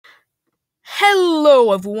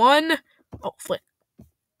Hello, everyone. Oh, flip.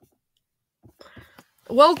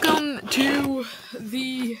 Welcome to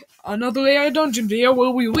another AI Dungeon video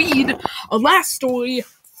where we read a last story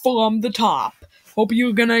from the top. Hope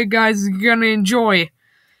you guys are gonna enjoy.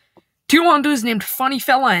 Two hunters named Funny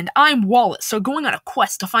Fella and I'm Wallace are going on a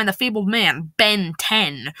quest to find the fabled man, Ben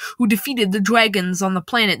 10, who defeated the dragons on the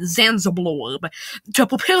planet Zanzibar. To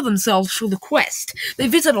prepare themselves for the quest, they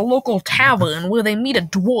visit a local tavern where they meet a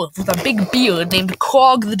dwarf with a big beard named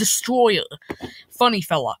Krog the Destroyer. Funny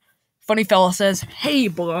Fella says, Hey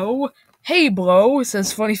bro,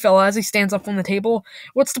 says Funny Fella as he stands up from the table.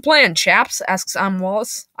 What's the plan, chaps? Asks I'm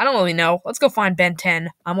Wallace. I don't really know. Let's go find Ben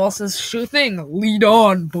 10. I'm Wallace says, Sure thing. Lead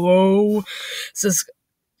on, bro. Says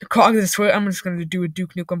Krog the Destroyer. I'm just going to do a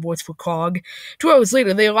Duke Nukem voice for Krog. 2 hours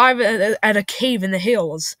later, they arrive at a cave in the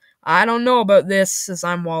hills. I don't know about this, says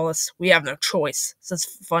I'm Wallace. We have no choice, says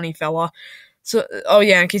Funny Fella. So, oh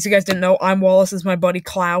yeah, in case you guys didn't know, I'm Wallace, this is my buddy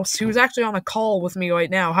Klaus, who's actually on a call with me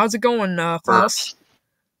right now. How's it going, Klaus?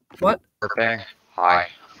 What? Okay. Hi.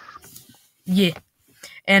 Yeah.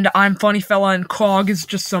 And I'm Funny Fella and Krog is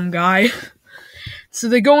just some guy. So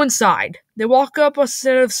they go inside. They walk up a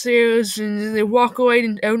set of stairs and they walk right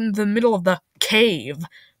out in the middle of the cave.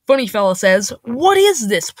 Funny Fella says, What is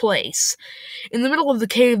this place? In the middle of the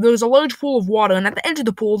cave, there's a large pool of water, and at the edge of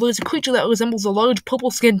the pool, there's a creature that resembles a large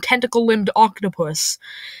purple-skinned, tentacle-limbed octopus.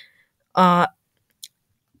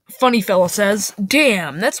 Funny Fella says,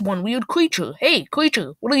 Damn, that's one weird creature. Hey,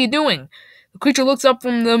 creature, what are you doing? The creature looks up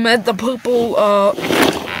from them at the purple,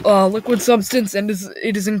 liquid substance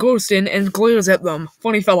it is engrossed in and glares at them.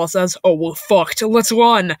 Funny Fella says, Oh, we're fucked. Let's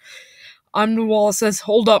run. I'm Wallace says,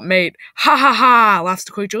 Hold up, mate. Ha ha ha, laughs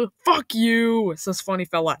the creature. Fuck you, says Funny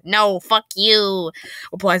Fella. No, fuck you,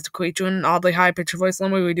 replies the creature in an oddly high-pitched voice.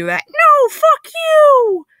 Let me redo that. No, fuck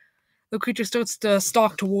you! The creature starts to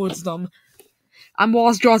stalk towards them. I'm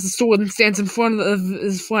Wallace draws his sword and stands in front of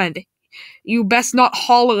his friend. You best not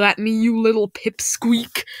holler at me, you little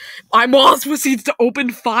pipsqueak. I'm Wallace proceeds to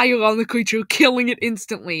open fire on the creature, killing it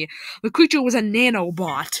instantly. The creature was a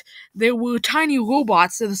nanobot. They were tiny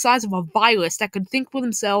robots the size of a virus that could think for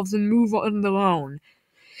themselves and move on their own.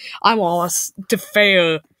 I'm Wallace, to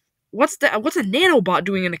fair. What's a nanobot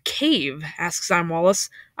doing in a cave? Asks I'm Wallace.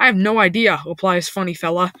 I have no idea, replies Funny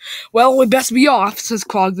Fella. Well, we best be off, says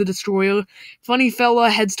Krog the Destroyer. Funny Fella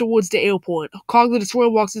heads towards the airport. Krog the Destroyer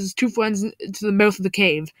walks with his two friends to the mouth of the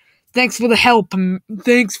cave. Thanks for the help,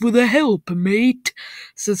 mate,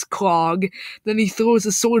 says Krog. Then he throws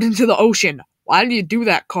his sword into the ocean. Why do you do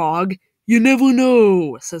that, Krog? You never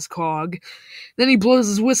know, says Krog. Then he blows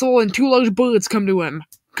his whistle and 2 large birds come to him.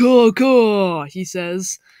 Caw, caw, he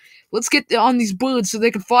says. Let's get on these birds so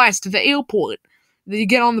they can fly us to the airport. They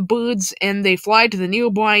get on the birds and they fly to the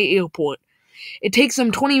nearby airport. It takes them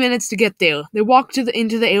 20 minutes to get there. They walk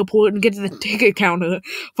into the airport and get to the ticket counter.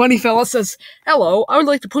 Funny Fella says, Hello, I would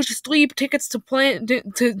like to purchase 3 tickets to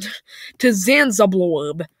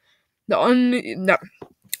Zanzibar. The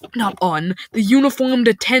uniformed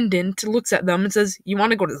attendant looks at them and says, You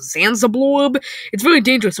want to go to Zanzibar? It's very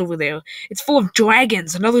dangerous over there. It's full of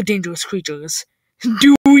dragons and other dangerous creatures.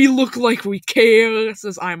 Do we look like we care?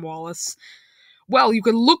 Says I'm Wallace. Well, you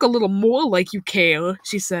could look a little more like you care,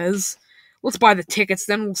 she says. Let's buy the tickets,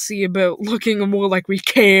 then we'll see about looking more like we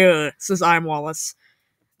care, says I'm Wallace.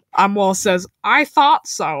 I'm Wallace says, I thought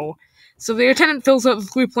so. So the attendant fills out the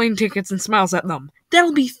 3 plane tickets and smiles at them.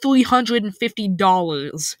 That'll be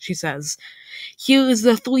 $350, she says. Here is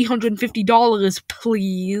the $350,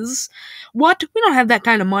 please. What? We don't have that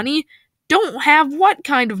kind of money. Don't have what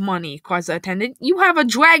kind of money? Cries the attendant. You have a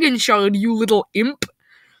dragon shard, you little imp.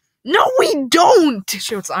 No, we don't,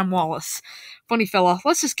 shouts I'm Wallace. Funny Fella,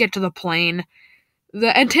 let's just get to the plane.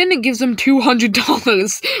 The attendant gives him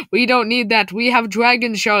 $200. We don't need that. We have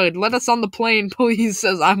dragon shard. Let us on the plane, please,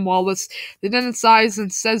 says I'm Wallace. The attendant sighs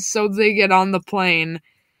and says so they get on the plane.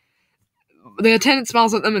 The attendant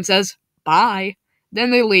smiles at them and says, Bye.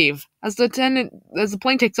 Then they leave. As the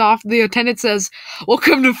plane takes off, the attendant says,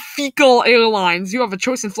 Welcome to Fecal Airlines. You have a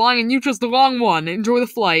choice in flying and you chose the wrong one. Enjoy the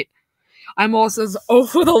flight. I'm Wallace says, Oh,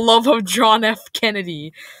 for the love of John F.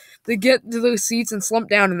 Kennedy. They get to their seats and slump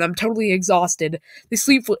down in them, totally exhausted. They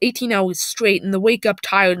sleep for 18 hours straight, and they wake up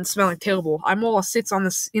tired and smelling terrible. I'm Wallace sits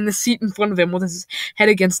in the seat in front of him with his head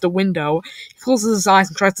against the window. He closes his eyes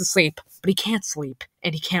and tries to sleep, but he can't sleep,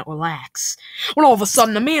 and he can't relax. When all of a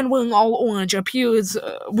sudden, a man wearing all orange appears,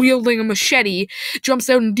 wielding a machete,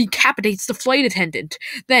 jumps out and decapitates the flight attendant.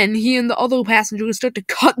 Then, he and the other passengers start to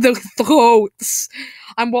cut their throats.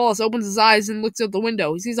 I'm Wallace opens his eyes and looks out the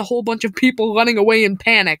window. He sees a whole bunch of people running away in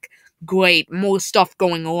panic. Great, more stuff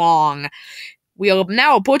going wrong. We are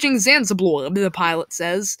now approaching Zanzibar, the pilot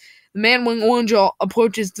says. The man wearing orange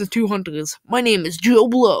approaches the two hunters. My name is Joe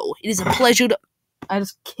Blow. It is a pleasure to... I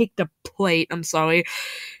just kicked a plate, I'm sorry.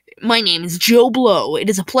 My name is Joe Blow. It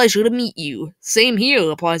is a pleasure to meet you. Same here,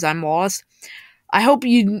 replies I'm Wallace. I hope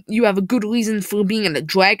you have a good reason for being in the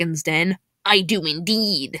Dragon's Den. I do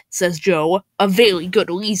indeed, says Joe. A very good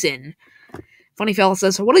reason. Funny Fella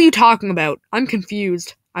says, what are you talking about? I'm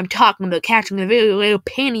confused. I'm talking about catching a very rare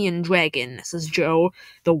Panian dragon, says Joe.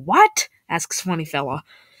 The what? Asks Funny Fella.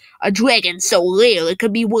 A dragon so rare it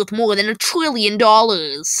could be worth more than $1 trillion.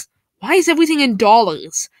 Why is everything in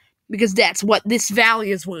dollars? Because that's what this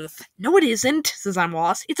valley is worth. No, it isn't, says I'm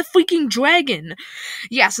Lost. It's a freaking dragon.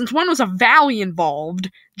 Yeah, since when was a valley involved?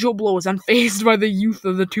 Joe Blow is unfazed by the youth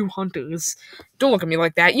of the two hunters. Don't look at me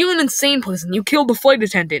like that. You're an insane person. You killed the flight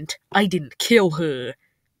attendant. I didn't kill her.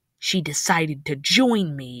 She decided to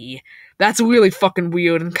join me. That's really fucking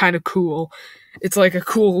weird and kind of cool. It's like a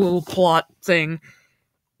cool little plot thing.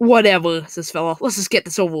 Whatever, says Fella. Let's just get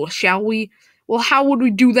this over with, shall we? Well, how would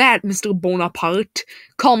we do that, Mr. Bonaparte?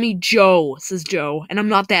 Call me Joe, says Joe, and I'm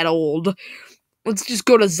not that old. Let's just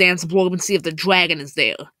go to Zanzibar and see if the dragon is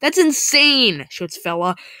there. That's insane, shouts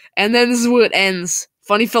Fella. And then this is where it ends.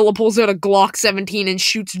 Funny Fella pulls out a Glock 17 and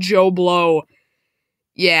shoots Joe Blow.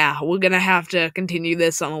 Yeah, we're gonna have to continue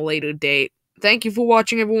this on a later date. Thank you for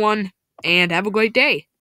watching, everyone, and have a great day.